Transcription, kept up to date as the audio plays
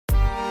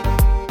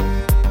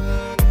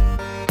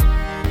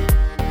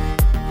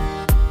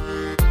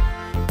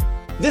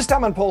This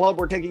time on Poll Hub,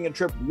 we're taking a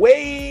trip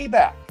way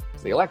back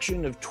to the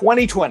election of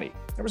 2020.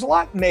 There was a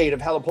lot made of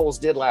how the polls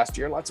did last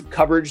year, lots of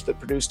coverage that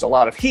produced a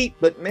lot of heat,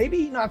 but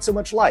maybe not so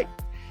much light.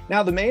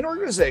 Now, the main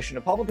organization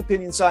of public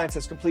opinion science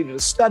has completed a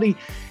study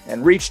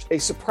and reached a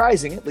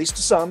surprising, at least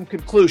to some,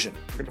 conclusion.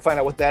 We're going to find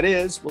out what that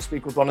is. We'll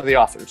speak with one of the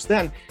authors.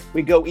 Then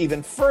we go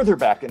even further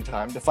back in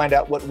time to find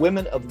out what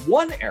women of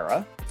one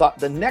era thought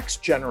the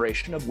next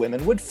generation of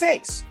women would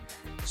face.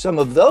 Some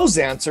of those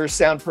answers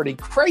sound pretty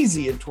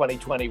crazy in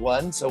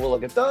 2021, so we'll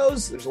look at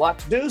those. There's a lot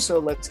to do, so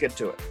let's get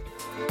to it.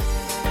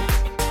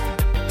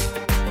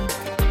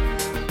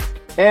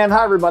 And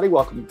hi, everybody.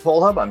 Welcome to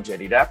Poll Hub. I'm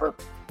JD Dapper.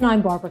 And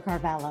I'm Barbara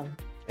Carvalho.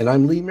 And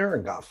I'm Lee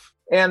Miringoff.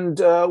 And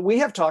we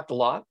have talked a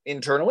lot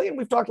internally, and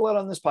we've talked a lot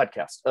on this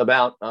podcast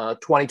about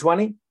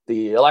 2020,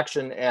 the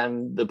election,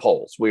 and the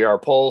polls. We are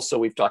polls, so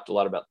we've talked a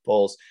lot about the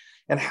polls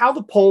and how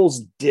the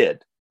polls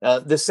did.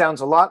 This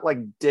sounds a lot like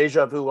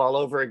deja vu all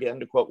over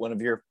again, to quote one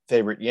of your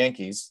favorite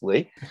Yankees,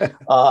 Lee,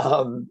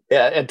 in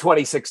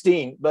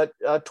 2016. But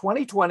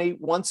 2020,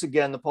 once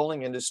again, the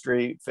polling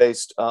industry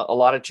faced a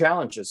lot of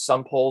challenges.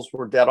 Some polls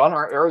were dead on.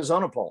 Our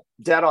Arizona poll,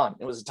 dead on.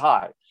 It was a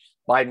tie.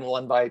 Biden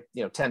won by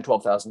 10,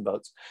 12,000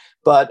 votes.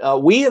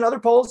 But we and other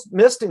polls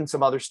missed in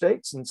some other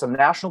states, and some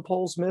national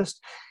polls missed.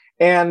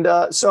 And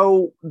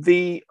so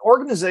the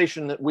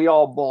organization that we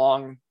all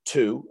belong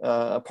to,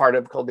 a part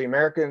of, called the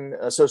American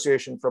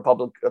Association for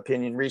Public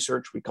Opinion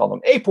Research, we call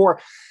them APOR,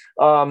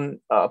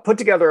 put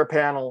together a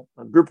panel,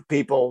 a group of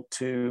people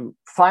to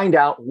find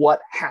out what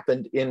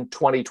happened in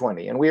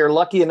 2020. And we are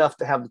lucky enough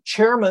to have the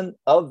chairman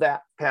of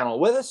that panel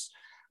with us,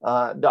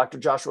 Dr.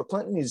 Joshua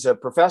Clinton. He's a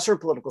professor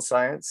of political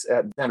science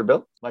at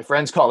Vanderbilt. My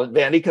friends call it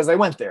Vandy because I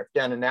went there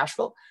down in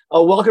Nashville.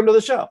 Welcome to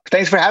the show.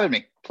 Thanks for having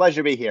me. Pleasure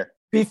to be here.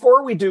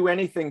 Before we do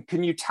anything,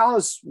 can you tell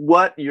us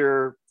what you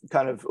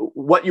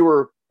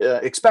were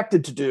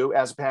expected to do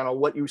as a panel,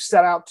 what you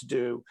set out to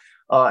do,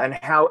 and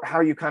how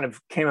you kind of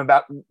came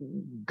about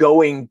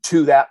going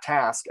to that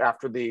task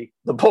after the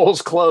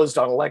polls closed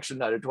on election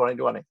night of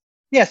 2020?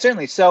 Yeah,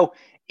 certainly. So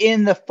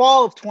in the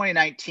fall of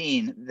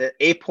 2019, the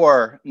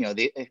APOR,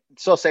 the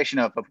Association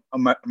of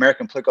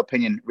American Political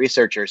Opinion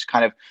Researchers,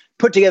 kind of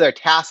put together a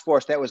task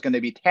force that was going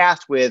to be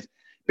tasked with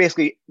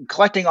basically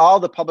collecting all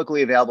the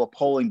publicly available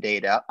polling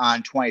data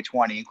on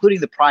 2020,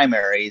 including the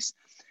primaries,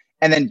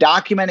 and then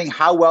documenting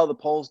how well the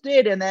polls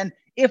did. And then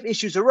if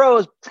issues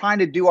arose, trying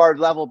to do our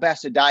level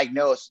best to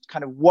diagnose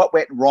kind of what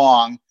went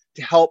wrong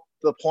to help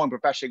the polling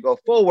profession go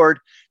forward,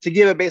 to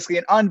give it basically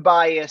an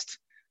unbiased,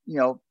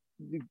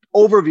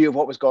 overview of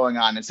what was going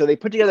on. And so they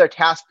put together a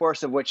task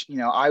force of which,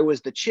 I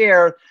was the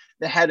chair,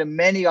 that had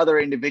many other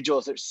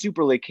individuals that are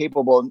superly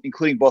capable,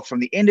 including both from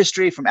the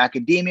industry, from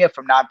academia,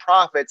 from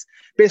nonprofits,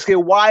 basically a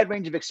wide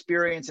range of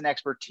experience and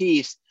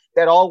expertise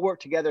that all work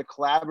together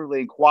collaboratively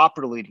and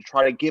cooperatively to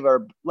try to give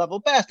our level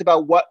best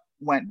about what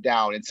went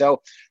down. And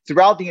so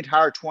throughout the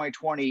entire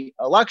 2020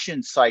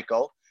 election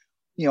cycle,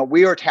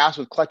 we were tasked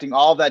with collecting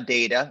all of that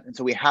data. And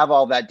so we have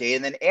all of that data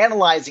and then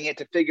analyzing it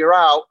to figure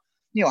out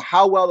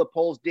how well the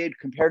polls did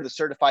compared to the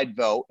certified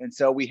vote. And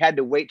so we had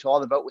to wait till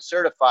all the vote was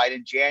certified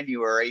in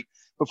January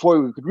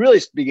before we could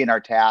really begin our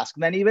task.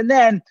 And then even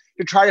then,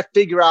 to try to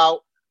figure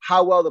out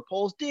how well the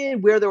polls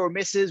did, where there were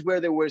misses,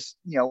 where there was,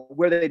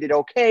 where they did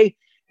okay.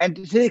 And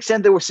to the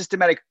extent there were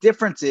systematic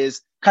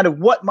differences, kind of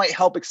what might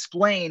help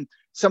explain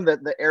some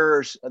of the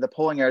errors, the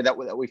polling error that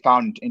we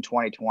found in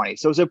 2020.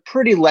 So it was a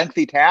pretty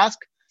lengthy task,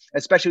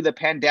 especially with the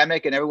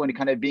pandemic and everyone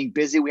kind of being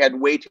busy. We had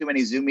way too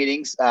many Zoom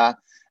meetings to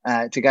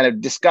kind of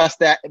discuss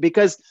that,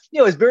 because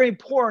it's very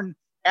important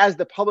as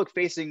the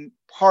public-facing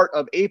part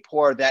of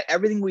APOR that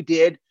everything we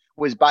did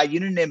was by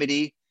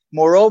unanimity.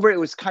 Moreover, it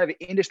was kind of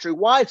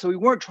industry-wide, so we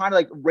weren't trying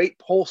to rate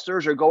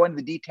pollsters or go into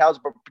the details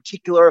of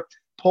particular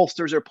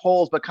pollsters or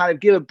polls, but kind of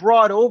give a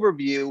broad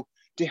overview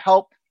to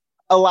help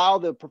allow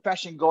the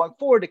profession going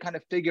forward to kind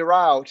of figure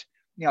out,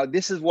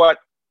 this is what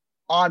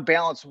on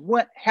balance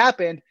what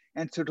happened,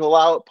 and to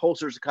allow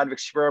pollsters to kind of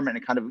experiment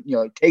and kind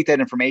of take that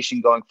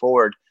information going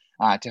forward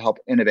to help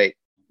innovate.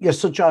 Yeah,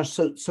 so Josh,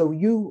 so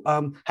you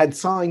had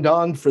signed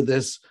on for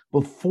this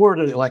before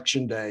the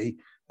election day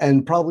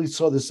and probably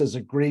saw this as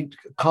a great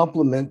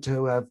compliment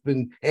to have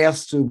been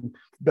asked to,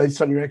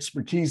 based on your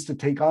expertise, to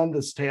take on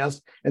this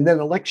task. And then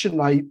election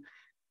night,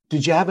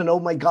 did you have an oh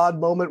my God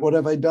moment? What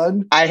have I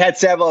done? I had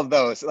several of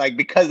those,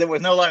 because it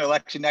was no longer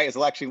election night, it was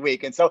election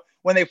week. And so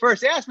when they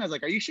first asked me, I was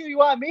like, are you sure you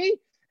want me?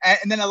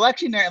 And then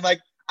election night, I'm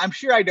like, I'm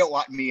sure I don't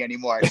want me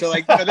anymore. So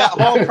for that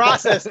whole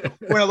process,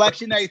 when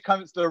election night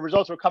comes, the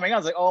results were coming out, I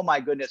was like, oh my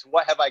goodness,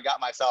 what have I got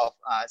myself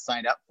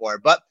signed up for?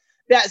 But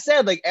that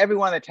said,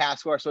 everyone in the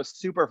task force was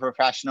super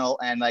professional,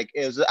 and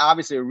it was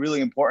obviously a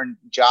really important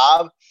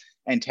job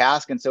and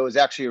task. And so it was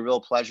actually a real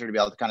pleasure to be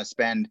able to kind of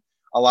spend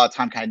a lot of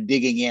time kind of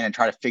digging in and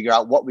try to figure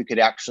out what we could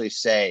actually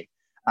say.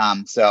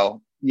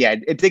 So yeah,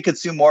 it did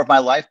consume more of my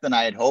life than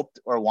I had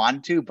hoped or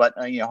wanted to, but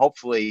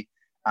hopefully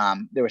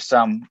there was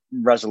some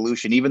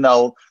resolution, even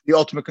though the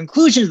ultimate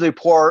conclusions of the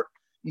report,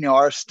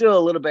 are still a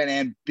little bit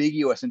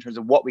ambiguous in terms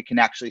of what we can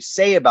actually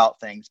say about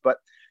things. But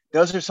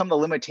those are some of the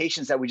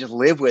limitations that we just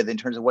live with in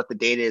terms of what the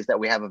data is that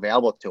we have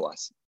available to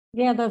us.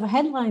 Yeah, the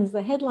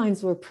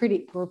headlines were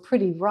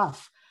pretty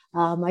rough.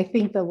 I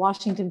think the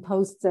Washington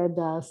Post said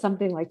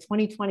something like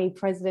 2020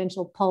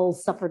 presidential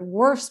polls suffered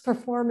worst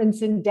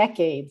performance in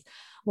decades.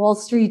 Wall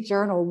Street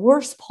Journal,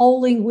 worst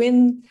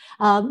polling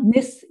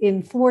miss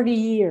in 40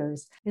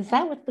 years. Is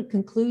that what the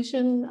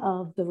conclusion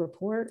of the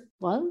report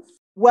was?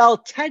 Well,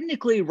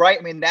 technically, right.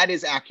 I mean, that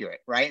is accurate,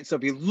 right? And so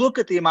if you look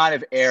at the amount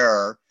of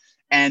error,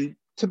 and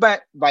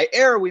by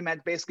error, we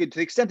meant basically to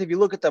the extent if you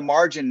look at the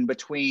margin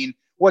between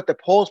what the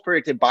polls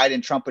predicted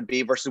Biden Trump would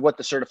be versus what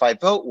the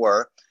certified vote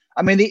were,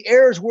 I mean, the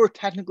errors were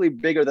technically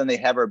bigger than they've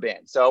ever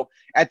been. So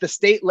at the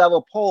state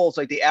level polls,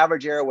 like the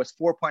average error was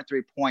 4.3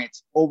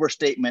 points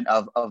overstatement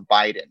of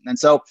Biden. And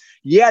so,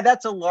 yeah,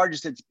 that's the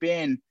largest it's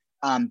been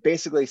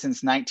basically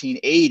since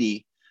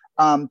 1980.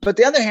 But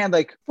the other hand,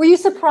 like, were you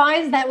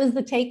surprised that was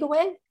the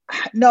takeaway?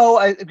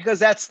 No, because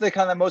that's the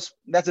kind of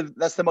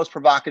that's the most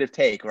provocative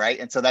take, right?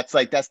 And so that's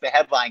the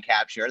headline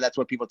capture. That's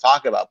what people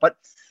talk about. But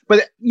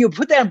you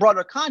put that in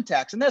broader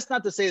context, and that's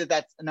not to say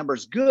that number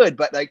is good,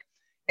 but like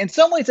in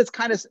some ways, it's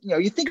kind of,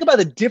 you think about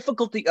the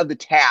difficulty of the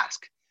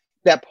task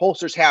that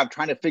pollsters have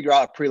trying to figure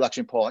out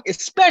pre-election polling,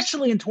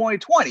 especially in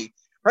 2020,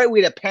 right?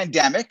 We had a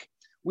pandemic.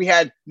 We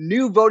had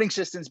new voting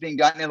systems being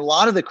done in a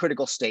lot of the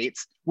critical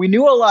states. We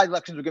knew a lot of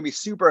elections were going to be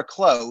super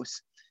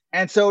close.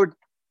 And so,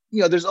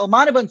 there's a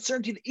amount of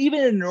uncertainty,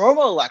 even in a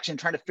normal election,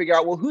 trying to figure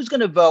out, well, who's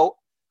going to vote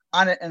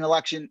on an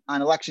election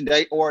on election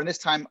day, or in this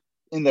time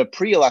in the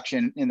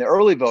pre-election, in the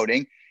early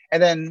voting.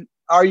 And then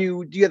do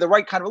you have the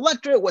right kind of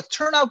electorate? What's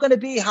turnout going to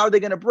be? How are they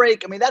going to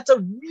break? I mean, that's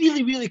a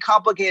really, really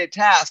complicated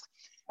task.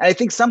 And I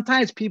think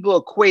sometimes people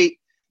equate,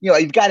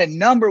 you've got a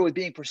number with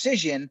being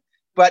precision,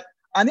 but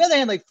on the other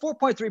hand, like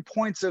 4.3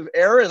 points of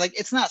error, like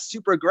it's not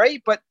super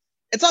great, but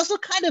it's also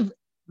kind of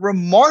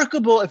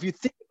remarkable if you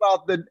think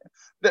about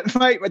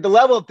the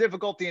level of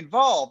difficulty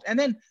involved. And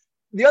then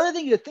the other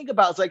thing you think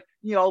about is like,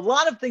 a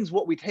lot of things,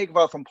 what we take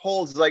about from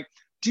polls is like,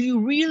 do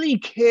you really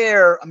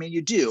care? I mean,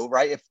 you do,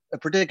 right?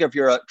 Particularly if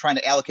you're trying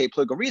to allocate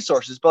political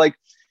resources, but like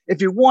if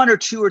you're 1 or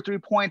 2 or 3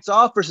 points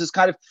off versus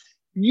kind of,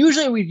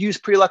 usually we use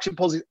pre-election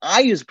polls.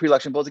 I use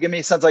pre-election polls to give me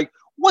a sense like,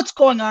 what's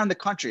going on in the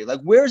country? Like,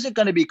 where's it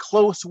going to be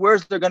close?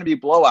 Where's there going to be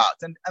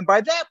blowouts? And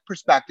by that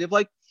perspective,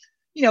 like,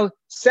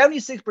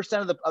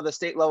 76% of the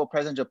state level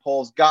presidential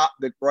polls got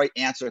the right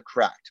answer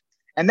correct.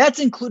 And that's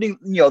including,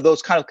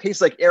 those kind of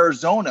cases like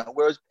Arizona,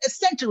 where it's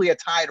essentially a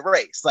tied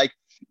race. Like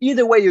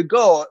either way you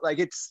go, like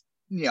it's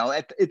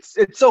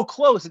so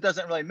close, it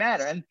doesn't really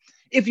matter. And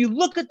if you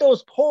look at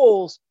those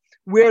polls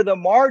where the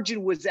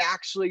margin was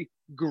actually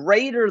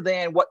greater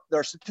than what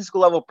their statistical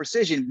level of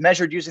precision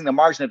measured using the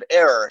margin of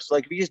error. So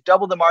like if you just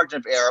double the margin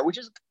of error, which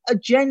is a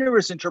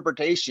generous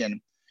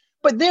interpretation,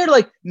 but they're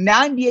like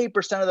 98%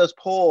 of those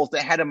polls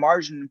that had a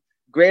margin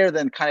greater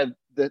than kind of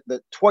the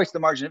twice the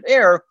margin of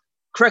error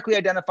correctly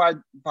identified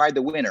by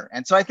the winner.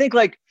 And so I think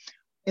like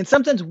in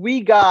some sense we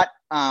got,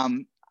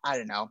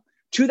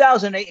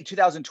 2008 and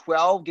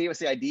 2012 gave us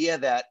the idea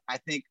that I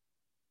think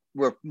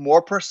we're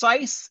more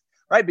precise,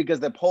 right? Because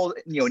the poll,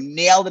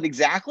 nailed it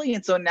exactly.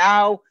 And so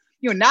now,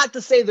 not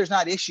to say there's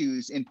not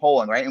issues in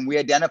polling, right? And we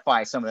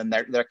identify some of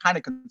them. They're kind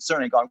of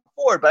concerning going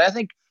forward. But I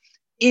think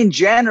in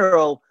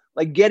general,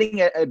 like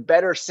getting a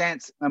better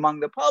sense among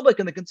the public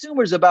and the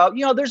consumers about,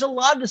 there's a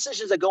lot of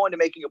decisions that go into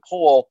making a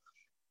poll.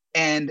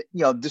 And,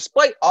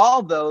 despite all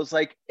of those,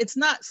 like it's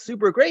not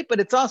super great, but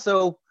it's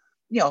also,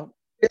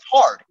 it's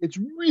hard. It's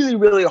really,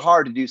 really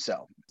hard to do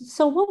so.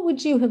 So what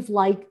would you have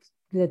liked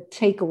the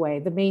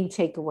main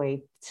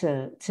takeaway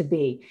to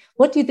be?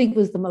 What do you think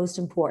was the most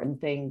important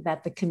thing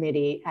that the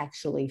committee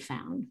actually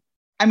found?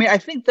 I mean, I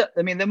think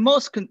the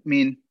most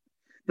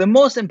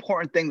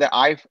important thing that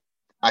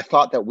I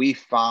thought that we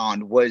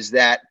found was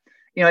that,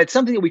 it's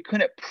something that we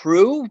couldn't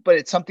prove, but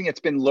it's something that's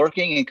been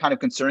lurking and kind of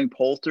concerning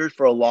pollsters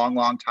for a long,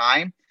 long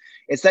time.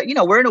 It's that,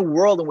 we're in a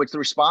world in which the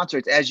response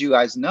rates, as you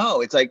guys know,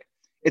 it's like,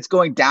 it's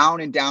going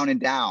down and down and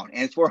down.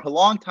 And for a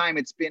long time,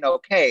 it's been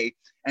okay.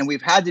 And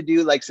we've had to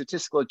do like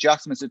statistical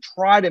adjustments to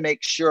try to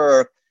make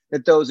sure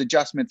that those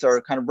adjustments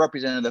are kind of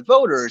representative of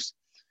voters.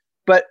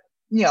 But,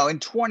 in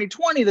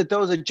 2020, that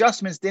those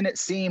adjustments didn't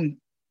seem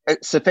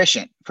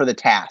sufficient for the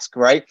task,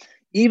 right?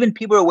 Even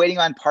people are waiting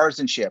on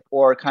partisanship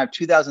or kind of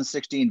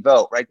 2016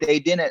 vote, right? They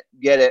didn't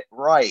get it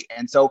right.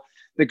 And so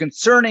the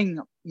concerning,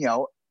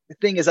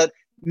 thing is that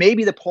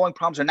maybe the polling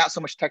problems are not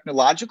so much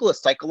technological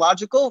as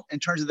psychological in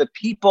terms of the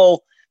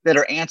people that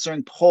are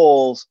answering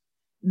polls.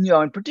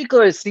 In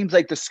particular, it seems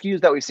like the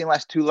skews that we've seen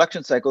last 2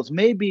 election cycles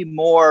may be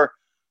more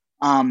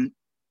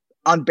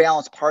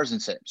unbalanced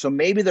partisanship. So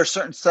maybe there's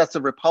certain sets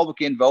of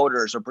Republican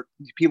voters or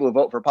people who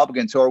vote for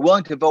Republicans who are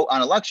willing to vote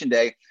on election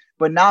day,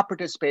 but not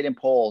participate in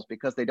polls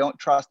because they don't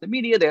trust the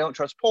media, they don't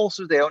trust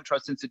pollsters, they don't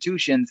trust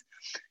institutions.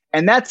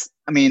 And that's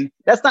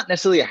not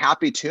necessarily a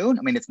happy tune.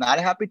 I mean, it's not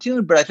a happy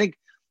tune, but I think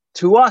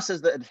to us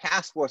as the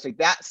task force, like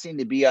that seemed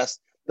to be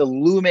the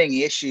looming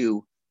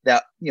issue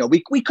that,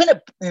 we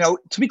couldn't,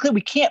 to be clear,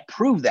 we can't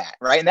prove that,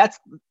 right? And that's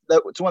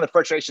one of the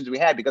frustrations we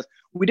had, because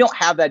we don't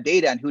have that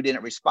data on who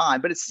didn't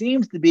respond. But it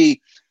seems to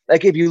be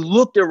like, if you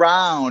looked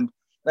around,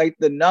 like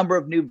the number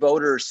of new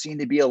voters seem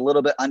to be a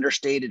little bit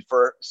understated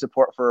for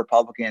support for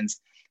Republicans.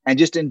 And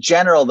just in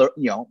general,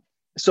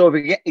 so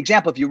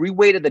if you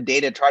reweighted the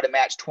data to try to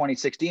match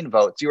 2016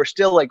 votes, you were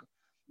still like,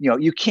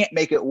 you can't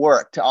make it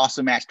work to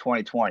also match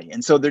 2020.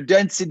 And so there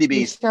doesn't seem to be.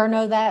 You sure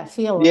know that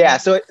feeling. Yeah.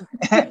 So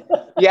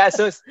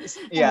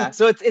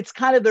it's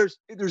kind of,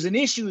 there's an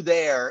issue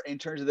there in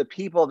terms of the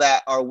people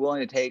that are willing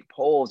to take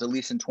polls, at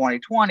least in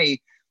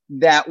 2020,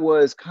 that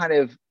was kind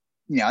of,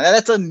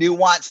 that's a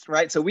nuanced,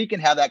 right? So we can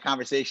have that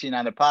conversation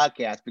on the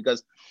podcast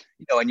because,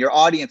 and your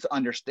audience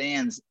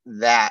understands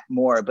that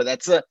more, but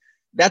that's a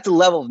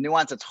level of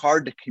nuance that's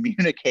hard to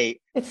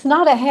communicate. It's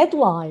not a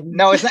headline.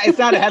 No, it's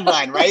not a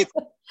headline, right?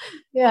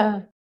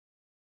 Yeah.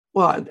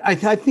 Well, I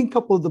think a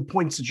couple of the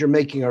points that you're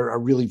making are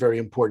really very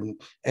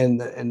important. And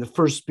the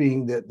first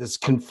being that this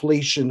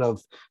conflation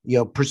of,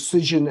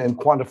 precision and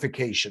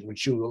quantification,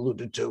 which you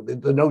alluded to,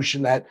 the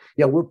notion that,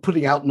 we're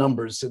putting out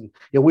numbers and,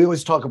 we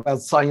always talk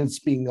about science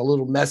being a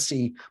little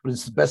messy, but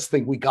it's the best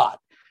thing we got.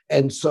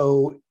 And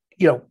so,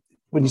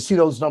 when you see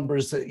those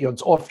numbers,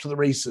 it's off to the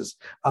races.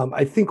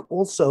 I think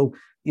also,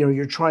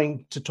 you're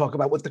trying to talk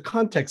about what the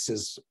context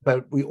is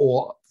that we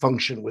all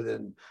function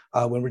within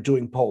when we're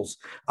doing polls.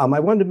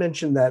 I wanted to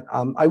mention that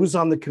I was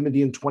on the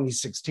committee in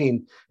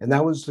 2016, and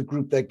that was the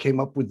group that came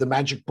up with the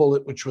magic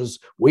bullet, which was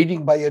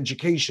weighting by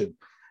education.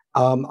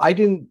 I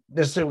didn't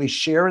necessarily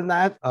share in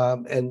that,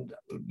 and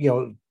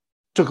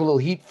took a little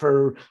heat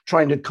for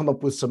trying to come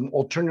up with some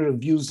alternative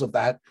views of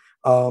that.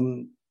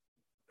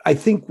 I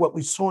think what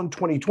we saw in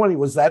 2020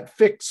 was that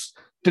fix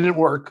didn't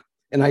work.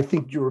 And I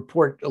think your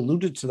report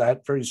alluded to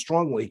that very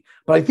strongly.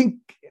 But I think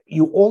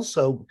you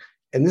also,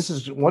 and this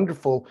is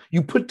wonderful,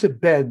 you put to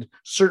bed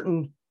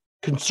certain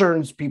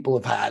concerns people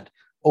have had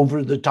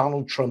over the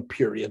Donald Trump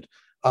period.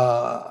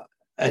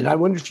 And I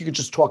wonder if you could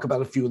just talk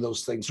about a few of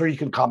those things, or you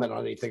can comment on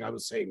anything I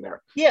was saying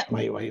there. Yeah.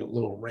 My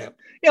little rant.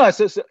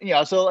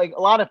 So like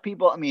a lot of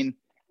people,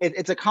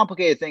 it's a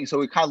complicated thing. So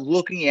we're kind of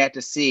looking at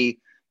to see,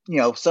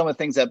 some of the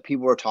things that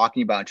people were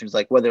talking about in terms of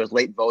like whether it was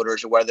late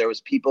voters or whether it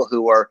was people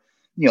who were,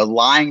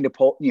 lying to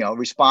poll,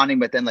 responding,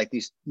 but then like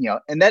these,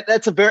 and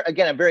that's a very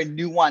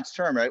nuanced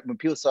term, right? When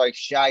people say like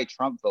shy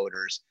Trump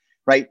voters,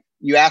 right?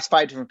 You ask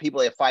 5 different people,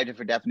 they have 5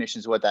 different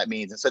definitions of what that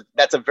means. And so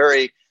that's a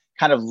very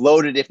kind of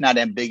loaded, if not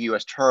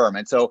ambiguous term.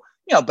 And so,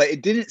 but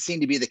it didn't seem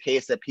to be the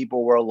case that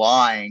people were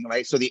lying,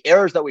 right? So the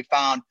errors that we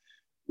found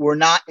were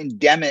not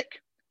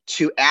endemic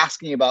to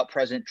asking about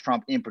President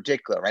Trump in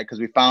particular, right? Because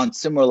we found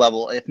similar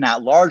level, if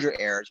not larger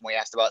errors when we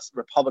asked about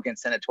Republican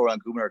senatorial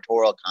and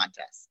gubernatorial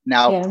contests.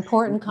 Now,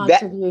 important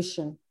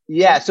contribution.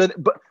 So,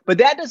 but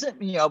that doesn't,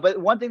 but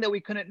one thing that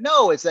we couldn't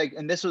know is like,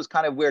 and this was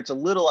kind of where it's a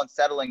little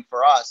unsettling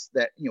for us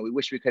that, we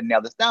wish we could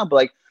nail this down, but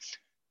like,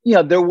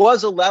 there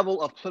was a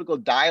level of political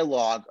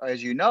dialogue,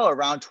 as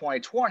around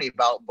 2020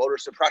 about voter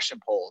suppression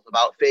polls,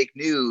 about fake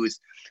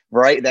news,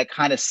 right? That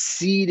kind of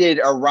seeded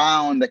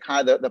around the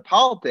kind of the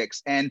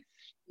politics. And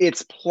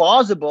it's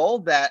plausible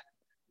that,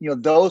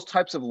 those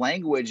types of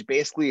language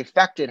basically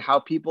affected how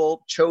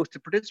people chose to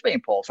participate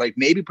in polls. Like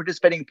maybe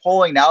participating in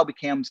polling now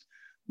becomes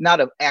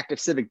not an act of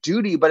civic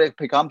duty, but it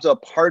becomes a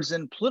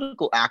partisan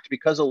political act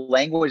because of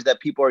language that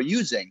people are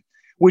using,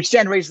 which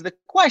then raises the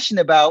question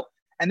about,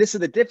 and this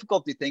is the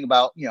difficulty thing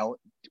about,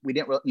 we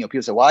didn't really,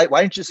 people say, why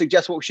didn't you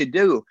suggest what we should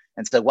do?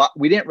 And so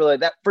we didn't really,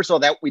 that first of all,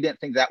 that we didn't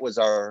think that was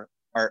our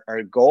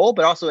goal,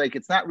 but also like,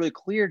 it's not really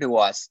clear to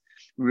us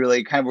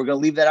really kind of, we're going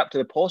to leave that up to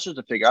the pollsters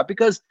to figure out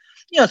because,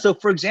 so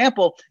for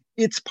example,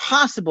 it's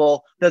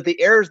possible that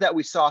the errors that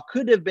we saw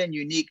could have been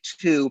unique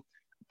to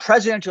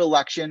presidential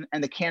election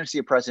and the candidacy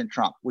of President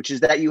Trump, which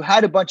is that you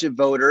had a bunch of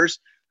voters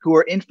who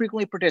were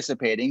infrequently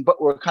participating, but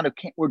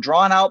were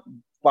drawn out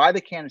by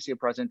the candidacy of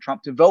President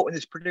Trump to vote in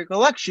this particular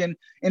election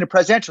in a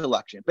presidential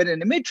election. But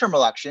in a midterm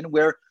election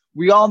where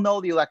we all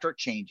know the electorate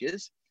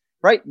changes,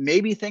 right?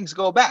 Maybe things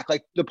go back.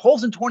 Like the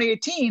polls in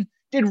 2018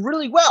 did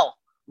really well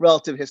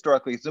relative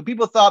historically. So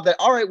people thought that,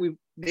 all right,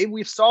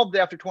 we've solved it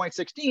after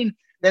 2016.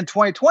 Then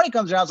 2020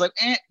 comes around, it's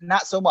like,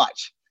 not so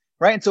much,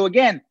 right? And so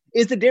again,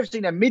 is the difference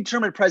between a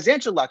midterm and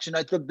presidential election,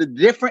 like the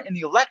different in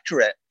the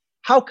electorate,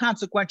 how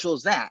consequential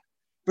is that?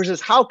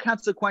 Versus how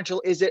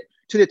consequential is it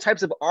to the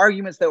types of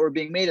arguments that were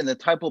being made and the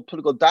type of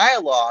political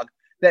dialogue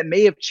that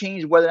may have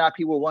changed whether or not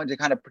people were willing to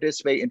kind of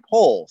participate in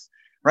polls,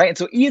 right? And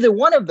so either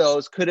one of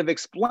those could have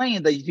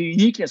explained the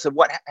uniqueness of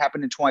what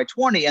happened in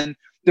 2020. And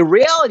the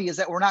reality is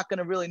that we're not going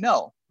to really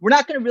know. We're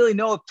not going to really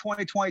know of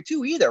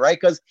 2022 either, right?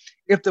 Because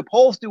if the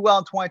polls do well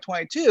in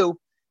 2022,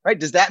 right,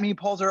 does that mean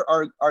polls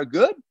are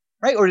good,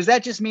 right? Or does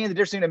that just mean the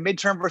difference between a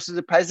midterm versus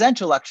a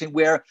presidential election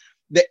where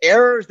the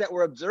errors that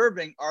we're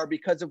observing are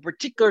because of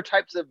particular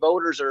types of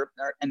voters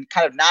and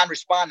kind of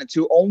non-respondents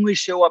who only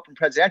show up in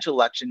presidential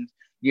election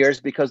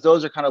years because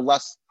those are kind of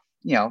less,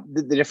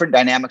 the different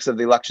dynamics of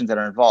the elections that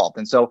are involved.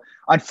 And so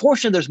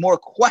unfortunately, there's more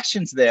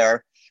questions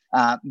there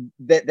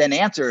than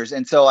answers.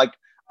 And so like,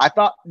 I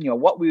thought,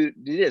 what we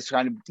did is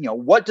kind of,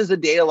 what does the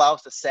data allow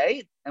us to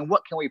say and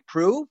what can we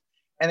prove?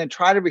 And then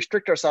try to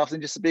restrict ourselves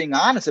and just being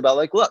honest about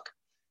like, look,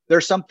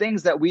 there's some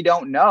things that we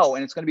don't know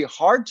and it's going to be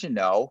hard to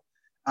know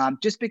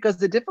just because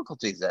the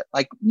difficulties that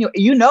like,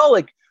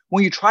 like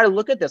when you try to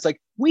look at this,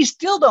 like we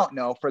still don't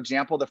know, for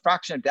example, the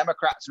fraction of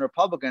Democrats and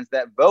Republicans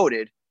that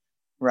voted,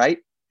 right,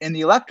 in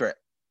the electorate.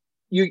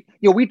 We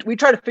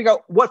try to figure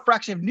out what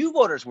fraction of new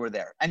voters were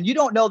there. And you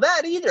don't know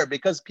that either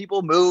because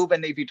people move.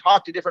 And if you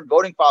talk to different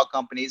voting file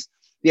companies,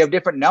 they have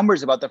different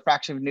numbers about the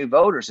fraction of new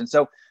voters. And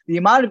so the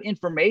amount of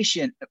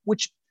information,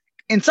 which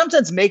in some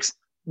sense makes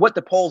what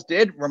the polls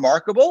did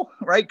remarkable,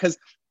 right? Because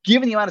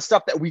given the amount of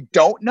stuff that we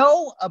don't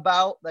know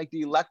about like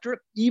the electorate,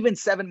 even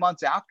 7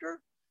 months after,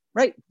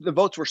 right, the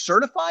votes were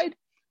certified,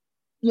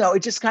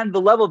 it just kind of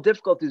the level of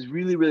difficulty is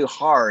really, really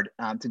hard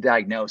to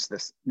diagnose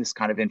this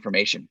kind of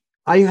information.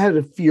 I had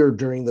a fear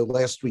during the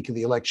last week of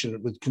the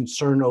election with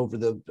concern over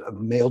the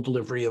mail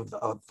delivery of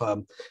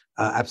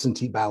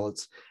absentee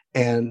ballots.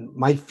 And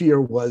my fear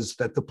was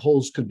that the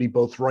polls could be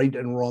both right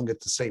and wrong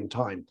at the same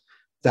time,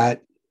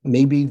 that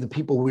maybe the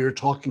people we were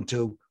talking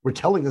to were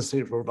telling us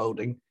they were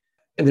voting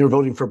and they were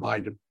voting for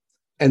Biden.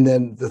 And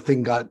then the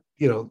thing got,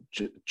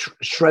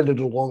 shredded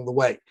along the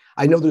way.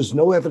 I know there's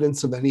no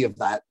evidence of any of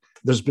that.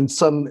 There's been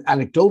some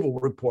anecdotal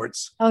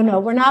reports. Oh no,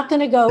 we're not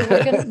going to go.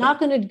 We're not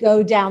going to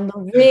go down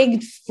the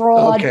rigged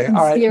fraud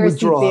conspiracy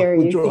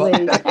theories.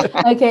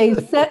 Okay,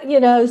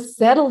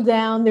 settle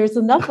down. There's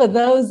enough of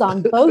those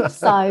on both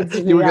sides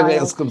of the aisle. You were going to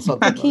ask them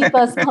something to keep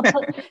us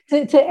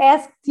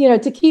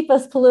to keep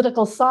us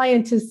political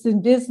scientists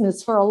in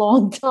business for a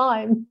long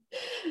time.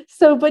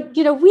 So, but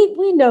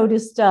we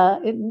noticed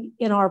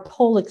in our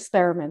poll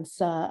experiments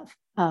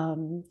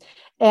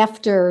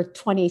after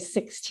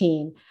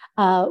 2016.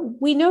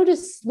 We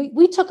noticed,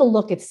 we took a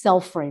look at cell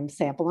frame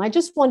sample, and I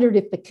just wondered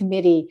if the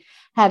committee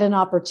had an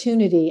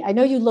opportunity. I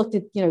know you looked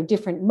at,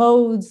 different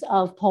modes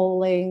of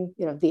polling,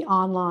 the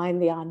online,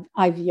 the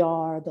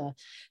IVR,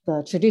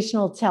 the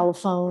traditional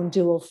telephone,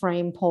 dual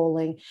frame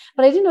polling,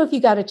 but I didn't know if you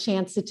got a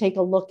chance to take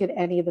a look at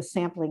any of the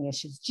sampling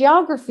issues.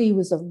 Geography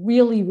was a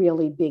really,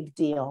 really big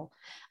deal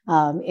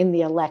in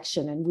the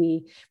election, and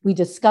we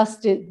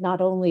discussed it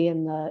not only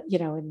in the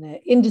in the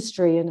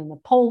industry and in the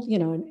poll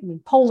in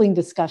polling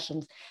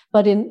discussions,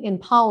 but in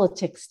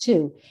politics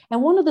too.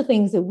 And one of the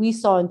things that we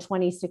saw in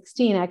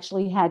 2016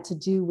 actually had to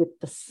do with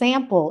the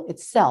sample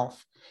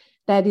itself.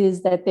 That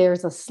is, that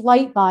there's a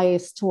slight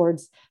bias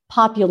towards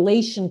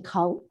population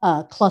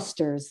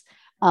clusters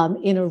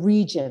in a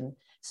region.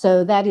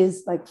 So that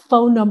is like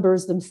phone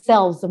numbers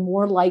themselves are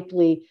more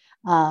likely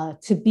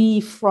to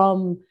be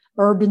from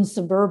urban,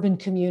 suburban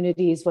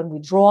communities when we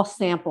draw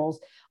samples,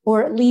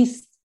 or at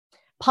least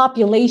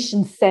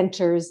population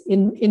centers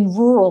in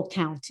rural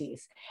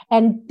counties.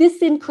 And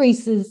this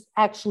increases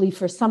actually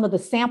for some of the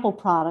sample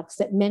products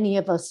that many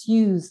of us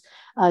use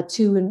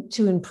to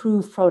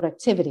improve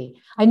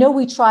productivity. I know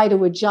we try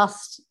to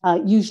adjust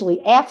usually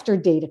after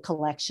data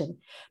collection,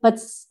 but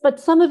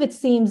some of it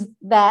seems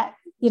that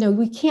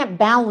we can't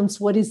balance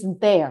what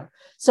isn't there.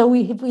 So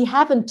if we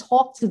haven't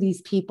talked to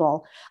these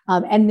people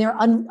and they're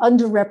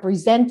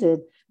underrepresented,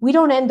 we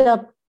don't end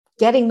up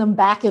getting them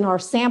back in our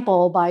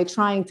sample by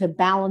trying to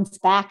balance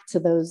back to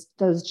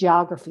those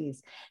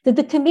geographies. Did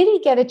the committee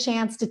get a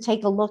chance to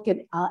take a look at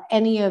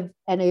any of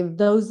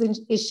those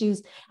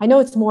issues? I know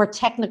it's more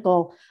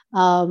technical,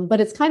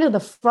 but it's kind of the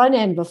front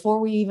end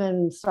before we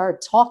even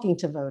start talking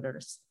to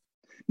voters.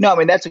 No, I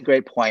mean, that's a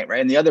great point,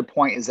 right? And the other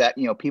point is that,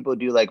 people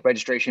do like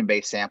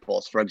registration-based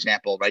samples, for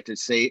example, right?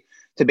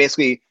 To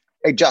basically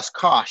adjust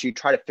costs, you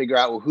try to figure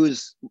out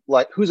who's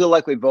a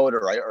likely voter,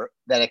 right? Or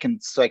that I can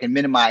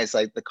minimize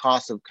like the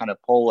cost of kind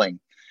of polling.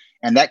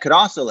 And that could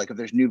also, like if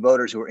there's new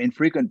voters who are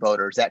infrequent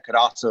voters, that could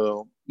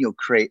also,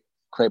 create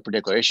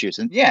particular issues.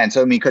 And yeah, and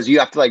so, because you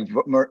have to like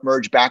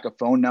merge back a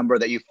phone number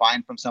that you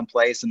find from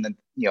someplace, and then,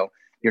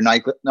 you're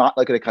not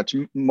likely to catch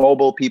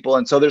mobile people.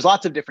 And so there's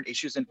lots of different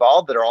issues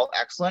involved that are all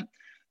excellent.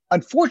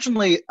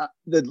 Unfortunately,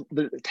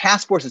 the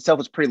task force itself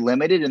is pretty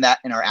limited in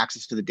our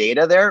access to the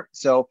data there.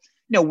 So,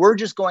 we're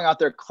just going out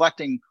there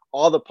collecting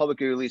all the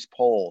publicly released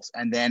polls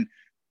and then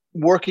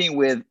working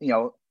with,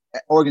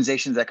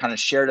 organizations that kind of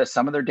shared us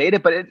some of their data.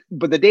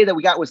 But the data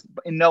we got was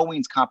in no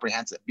means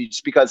comprehensive,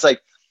 just because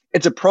like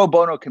it's a pro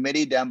bono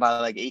committee done by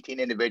like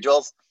 18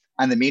 individuals.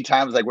 And in the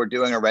meantime, it's like we're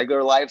doing our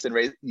regular lives and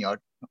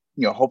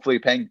hopefully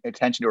paying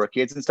attention to our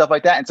kids and stuff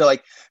like that. And so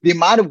like the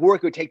amount of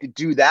work it would take to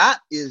do that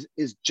is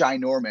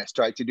ginormous,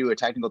 right? To do a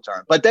technical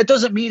term, but that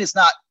doesn't mean it's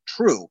not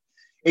true.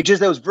 It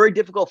just, that was very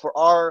difficult from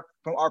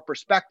our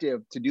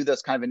perspective to do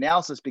this kind of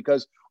analysis,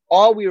 because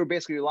all we were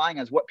basically relying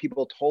on is what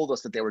people told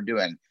us that they were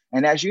doing.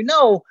 And as you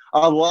know,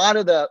 a lot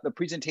of the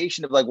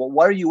presentation of like, well,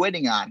 what are you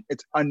waiting on?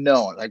 It's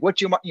unknown. Like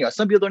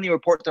some people don't even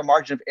report their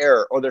margin of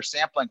error or their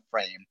sampling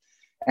frame.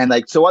 And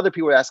like, so other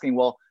people were asking,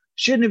 well,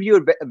 shouldn't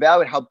you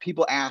evaluate how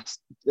people ask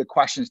the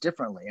questions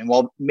differently? And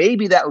well,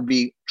 maybe that would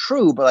be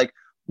true, but like,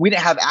 we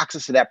didn't have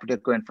access to that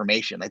particular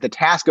information. Like the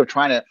task of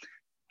trying to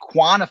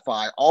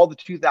quantify all the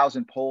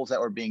 2,000 polls that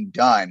were being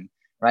done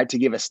right, to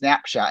give a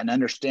snapshot and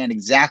understand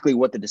exactly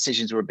what the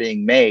decisions were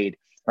being made,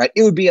 right?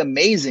 It would be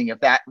amazing if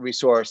that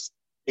resource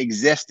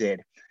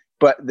existed,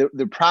 but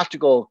the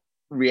practical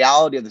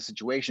reality of the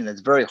situation,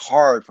 that's very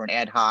hard for an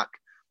ad hoc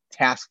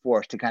task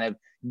force to kind of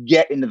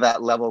get into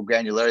that level of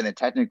granularity and the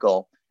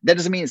technical. That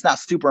doesn't mean it's not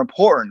super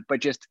important, but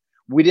just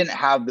we didn't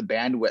have the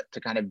bandwidth to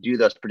kind of do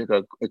those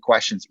particular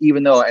questions,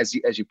 even though, as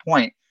you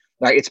point,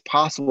 right, it's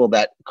possible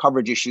that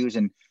coverage issues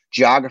and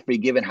geography,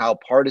 given how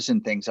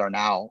partisan things are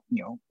now,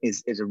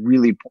 is a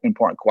really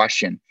important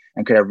question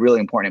and could have really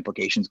important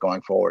implications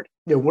going forward.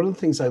 Yeah, one of the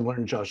things I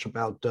learned, Josh,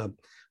 about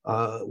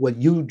what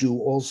you do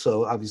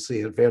also,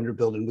 obviously at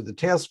Vanderbilt and with the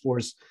task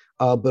force,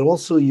 but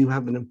also you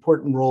have an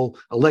important role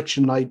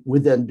election night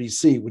with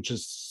NBC, which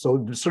is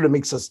sort of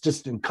makes us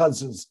distant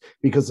cousins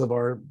because of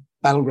our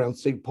battleground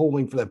state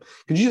polling for them.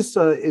 Could you just,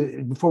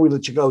 before we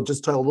let you go,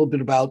 just tell a little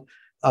bit about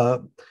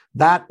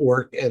that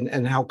work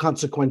and how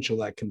consequential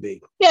that can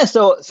be? Yeah,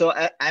 so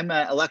I'm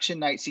an election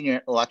night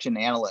senior election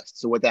analyst.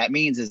 So what that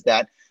means is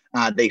that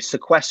they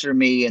sequester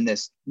me in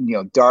this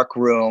dark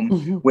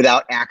room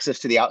without access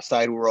to the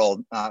outside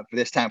world for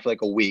this time for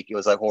like a week. It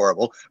was like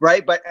horrible,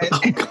 right? But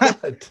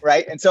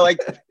right, and so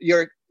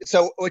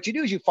so what you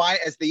do is you find,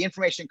 as the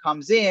information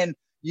comes in,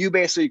 you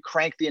basically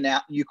crank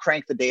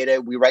the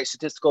data. We write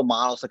statistical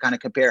models to kind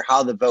of compare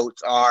how the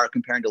votes are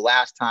comparing to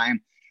last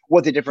time,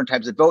 what the different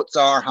types of votes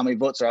are, how many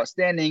votes are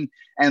outstanding,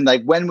 and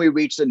like when we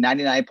reach the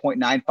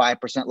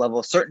 99.95% level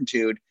of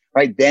certitude,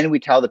 right, then we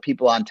tell the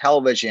people on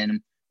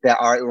television that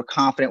we're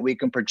confident we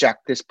can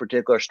project this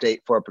particular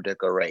state for a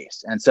particular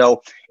race. And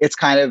so it's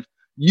kind of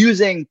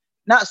using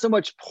not so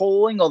much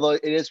polling, although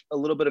it is a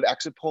little bit of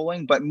exit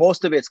polling, but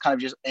most of it's kind of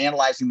just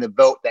analyzing the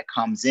vote that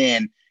comes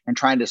in and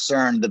trying to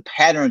discern the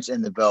patterns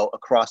in the vote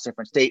across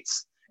different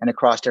states and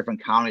across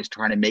different counties,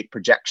 trying to make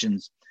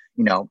projections,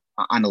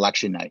 on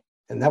election night.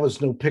 And that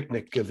was no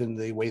picnic, given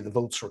the way the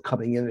votes were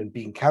coming in and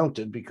being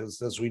counted,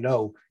 because as we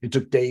know, it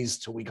took days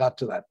till we got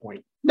to that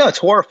point. No, it's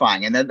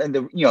horrifying,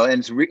 and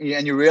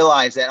you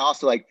realize that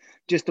also, like,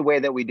 just the way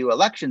that we do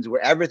elections,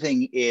 where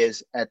everything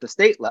is at the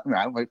state level,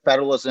 right? Like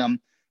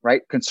federalism,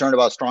 right? Concerned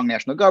about strong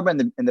national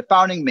government, and the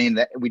founding mean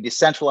that we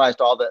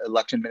decentralized all the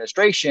election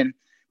administration.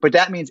 But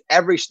that means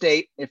every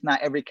state, if not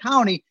every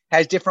county,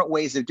 has different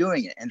ways of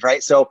doing it. And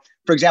right, so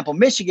for example,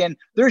 Michigan,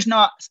 there's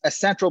not a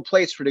central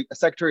place for a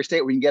Secretary of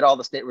State where you can get all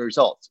the state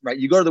results, right?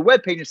 You go to the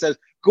webpage and it says,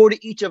 go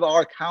to each of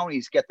our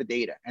counties, get the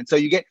data. And so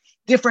you get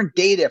different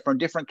data from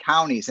different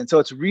counties. And so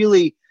it's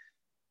really,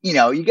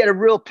 you get a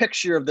real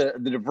picture of the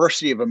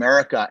diversity of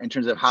America in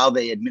terms of how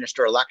they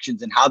administer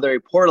elections and how they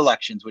report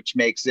elections, which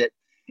makes it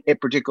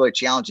particularly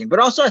challenging. But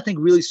also, I think,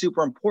 really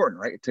super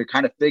important, right? To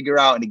kind of figure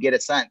out and to get a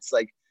sense,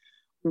 like,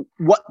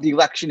 what the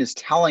election is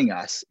telling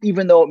us,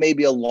 even though it may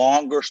be a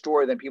longer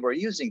story than people are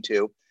using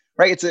to,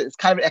 right? It's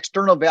kind of an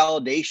external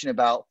validation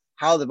about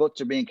how the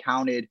votes are being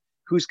counted,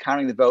 who's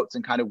counting the votes,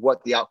 and kind of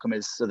what the outcome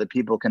is, so that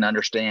people can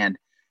understand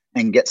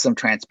and get some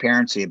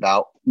transparency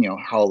about,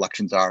 how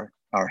elections are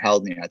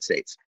held in the United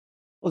States.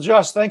 Well,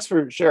 Josh, thanks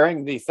for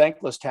sharing the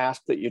thankless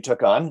task that you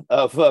took on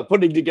of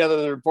putting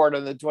together the report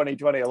on the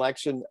 2020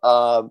 election.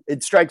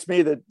 It strikes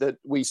me that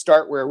we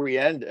start where we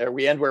end, or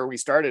we end where we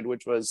started,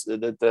 which was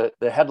that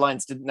the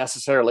headlines didn't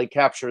necessarily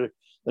capture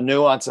the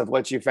nuance of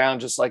what you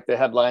found, just like the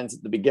headlines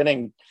at the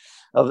beginning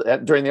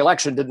during the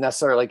election didn't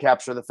necessarily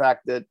capture the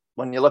fact that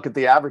when you look at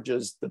the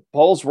averages, the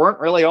polls weren't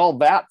really all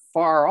that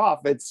far off.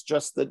 It's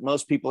just that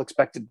most people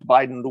expected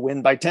Biden to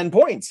win by 10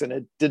 points, and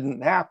it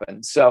didn't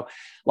happen. So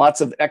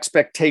lots of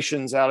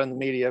expectations out in the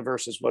media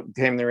versus what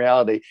became the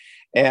reality.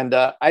 And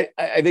I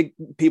think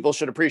people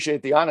should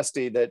appreciate the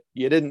honesty that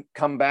you didn't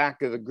come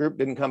back, or the group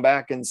didn't come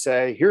back and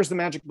say, here's the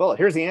magic bullet,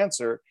 here's the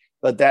answer.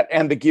 But that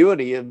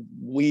ambiguity of,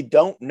 we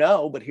don't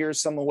know, but here's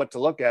some of what to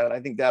look at. I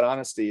think that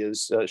honesty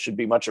should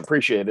be much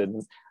appreciated.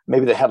 And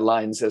maybe the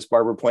headlines, as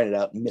Barbara pointed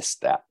out,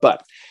 missed that.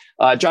 But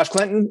Josh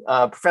Clinton,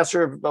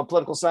 professor of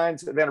political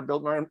science at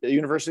Vanderbilt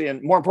University,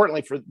 and more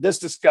importantly for this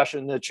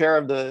discussion, the chair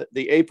of the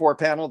APOR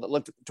panel that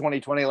looked at the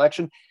 2020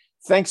 election.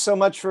 Thanks so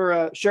much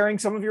for sharing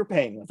some of your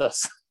pain with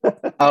us.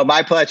 Oh,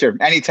 my pleasure.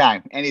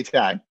 Anytime.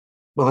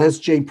 Well, as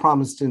Jay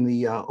promised in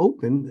the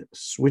open,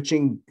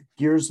 switching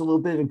gears a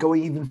little bit and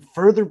going even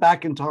further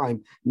back in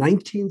time,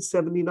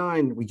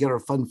 1979, we get our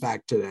fun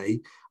fact today,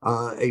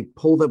 a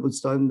poll that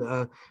was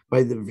done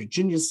by the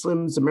Virginia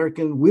Slims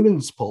American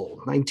Women's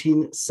Poll,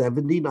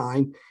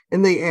 1979.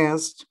 And they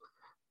asked,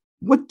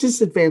 what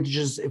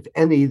disadvantages, if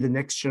any, the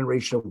next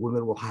generation of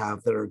women will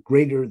have that are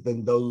greater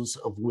than those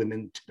of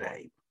women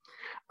today?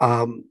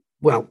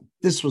 Well,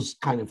 this was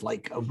kind of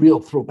like a real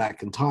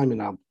throwback in time,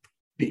 and I'll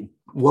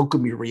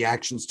welcome your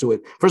reactions to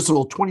it. First of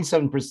all,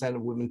 27%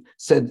 of women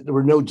said there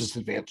were no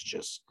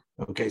disadvantages.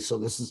 Okay, so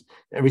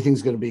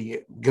everything's going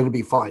to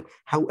be fine.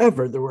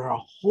 However, there were a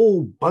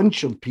whole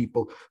bunch of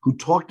people who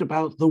talked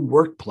about the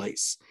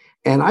workplace,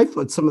 and I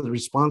thought some of the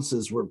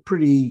responses were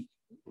pretty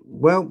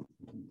well.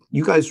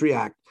 You guys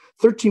react.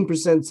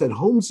 13% said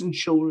homes and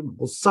children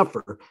will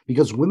suffer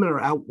because women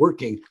are out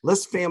working,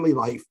 less family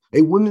life.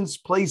 A woman's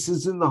place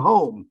is in the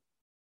home.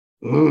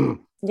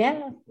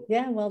 Yeah.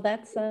 Well,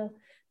 that's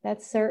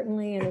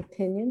certainly an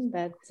opinion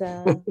that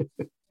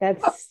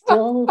that's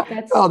still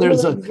Oh,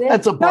 exists.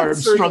 that's a Barb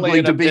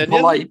struggling to be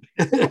polite.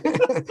 All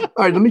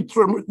right, let me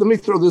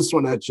throw this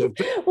one at you.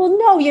 Well,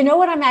 no, you know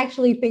what I'm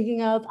actually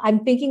thinking of?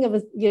 I'm thinking of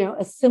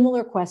a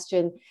similar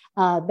question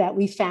that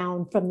we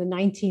found from the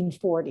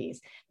 1940s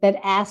that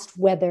asked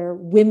whether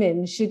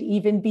women should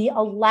even be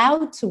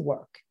allowed to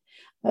work.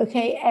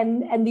 Okay,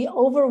 and the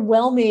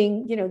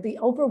overwhelming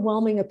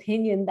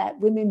opinion that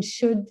women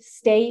should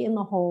stay in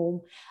the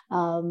home,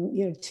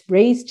 to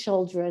raise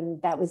children.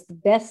 That was the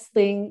best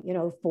thing,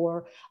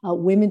 for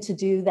women to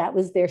do. That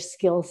was their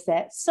skill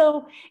set.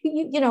 So,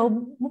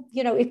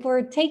 if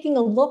we're taking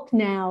a look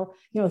now,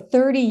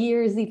 30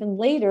 years even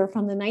later,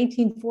 from the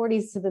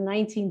 1940s to the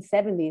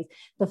 1970s,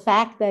 the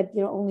fact that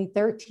only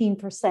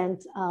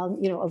 13%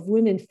 of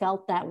women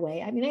felt that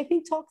way. I mean, I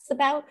think talks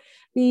about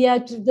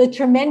the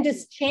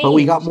tremendous change. But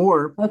we got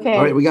more. Okay.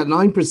 All right, we got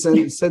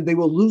 9% said they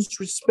will lose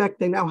respect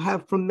they now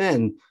have from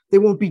men. They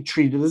won't be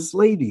treated as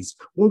ladies,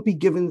 won't be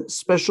given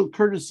special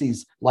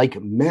courtesies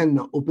like men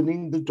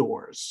opening the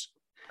doors.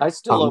 I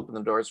still open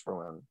the doors for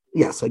women.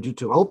 Yes, I do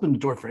too. I'll open the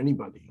door for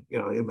anybody.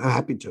 I'm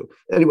happy to.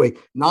 Anyway,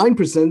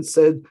 9%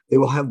 said they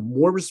will have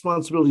more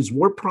responsibilities,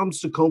 more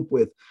problems to cope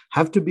with,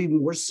 have to be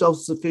more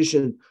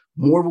self-sufficient,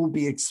 more will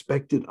be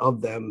expected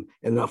of them.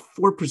 And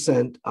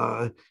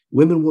 4%,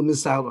 women will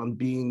miss out on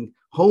being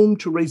home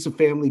to raise a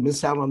family,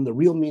 miss out on the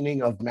real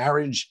meaning of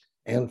marriage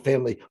and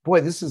family. Boy,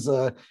 this is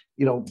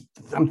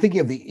I'm thinking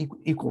of the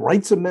Equal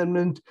Rights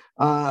Amendment.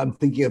 I'm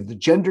thinking of the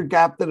gender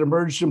gap that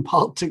emerged in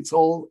politics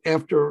all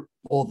after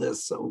all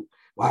this. So,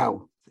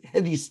 wow,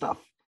 heady stuff.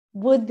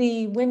 Would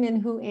the women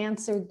who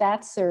answered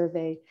that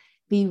survey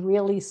be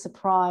really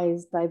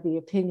surprised by the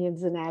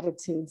opinions and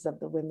attitudes of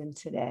the women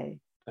today?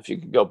 If you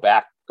could go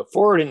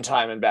forward in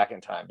time and back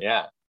in time,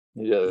 yeah.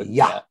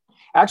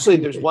 Actually,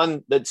 there's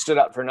one that stood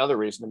out for another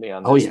reason to me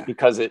on this,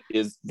 because it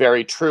is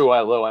very true,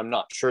 although I'm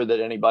not sure that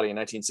anybody in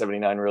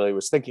 1979 really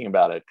was thinking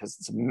about it because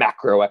it's a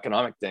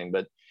macroeconomic thing.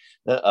 But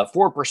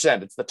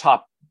 4%, it's the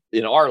top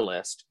in our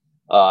list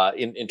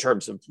in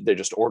terms of they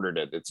just ordered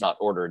it. It's not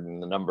ordered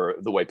in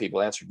the way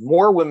people answered.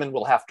 More women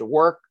will have to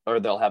work, or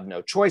they'll have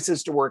no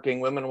choices to working.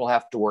 Women will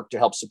have to work to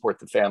help support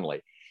the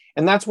family.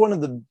 And that's one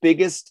of the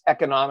biggest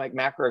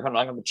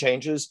macroeconomic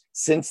changes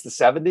since the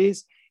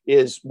 70s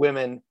is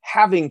women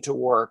having to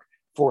work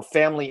for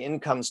family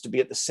incomes to be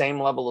at the same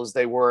level as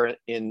they were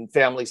in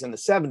families in the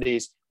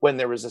 70s when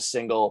there was a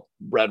single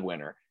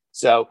breadwinner.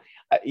 So,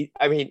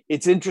 I mean,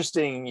 it's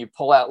interesting. You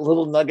pull out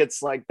little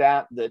nuggets like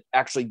that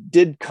actually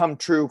did come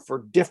true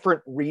for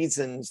different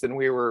reasons than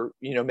we were,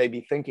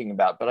 maybe thinking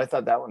about. But I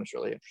thought that one was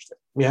really interesting.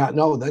 Yeah,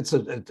 no, that's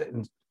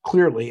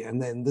clearly.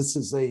 And then this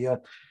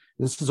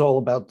is all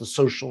about the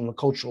social and the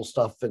cultural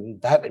stuff.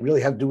 And that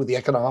really had to do with the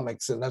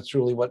economics. And that's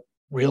really what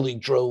really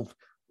drove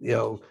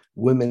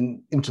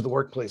women into the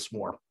workplace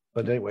more.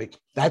 But anyway,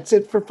 that's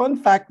it for Fun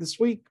Fact this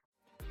week.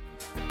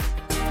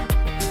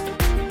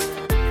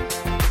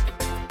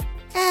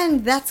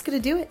 And that's going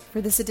to do it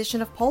for this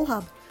edition of Poll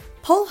Hub.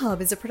 Poll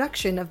Hub is a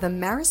production of the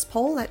Marist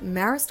Poll at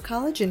Marist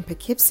College in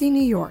Poughkeepsie,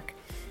 New York.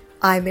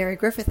 I'm Mary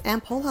Griffith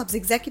and Poll Hub's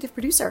executive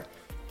producer.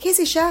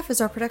 Casey Schaff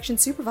is our production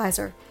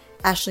supervisor.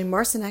 Ashley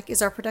Marcinek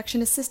is our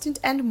production assistant,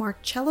 and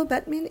Marcello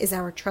Bettman is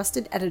our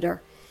trusted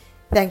editor.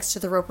 Thanks to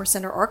the Roper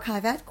Center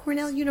Archive at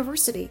Cornell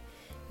University.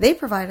 They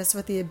provide us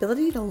with the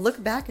ability to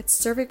look back at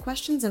survey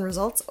questions and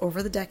results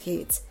over the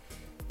decades.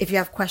 If you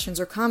have questions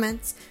or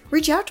comments,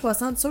 reach out to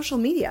us on social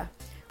media.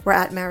 We're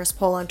at Marist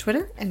Poll on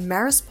Twitter and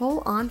Marist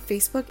Poll on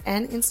Facebook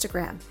and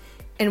Instagram.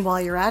 And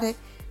while you're at it,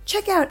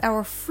 check out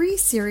our free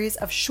series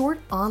of short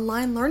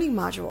online learning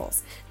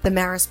modules. The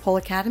Marist Poll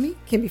Academy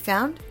can be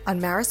found on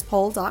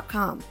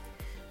maristpoll.com.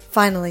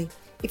 Finally,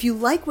 if you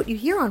like what you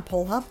hear on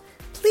Poll Hub,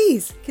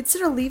 please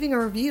consider leaving a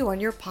review on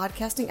your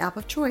podcasting app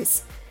of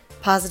choice.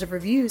 Positive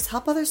reviews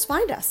help others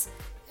find us.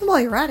 And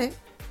while you're at it,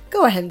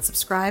 go ahead and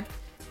subscribe.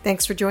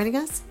 Thanks for joining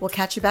us. We'll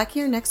catch you back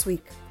here next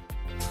week.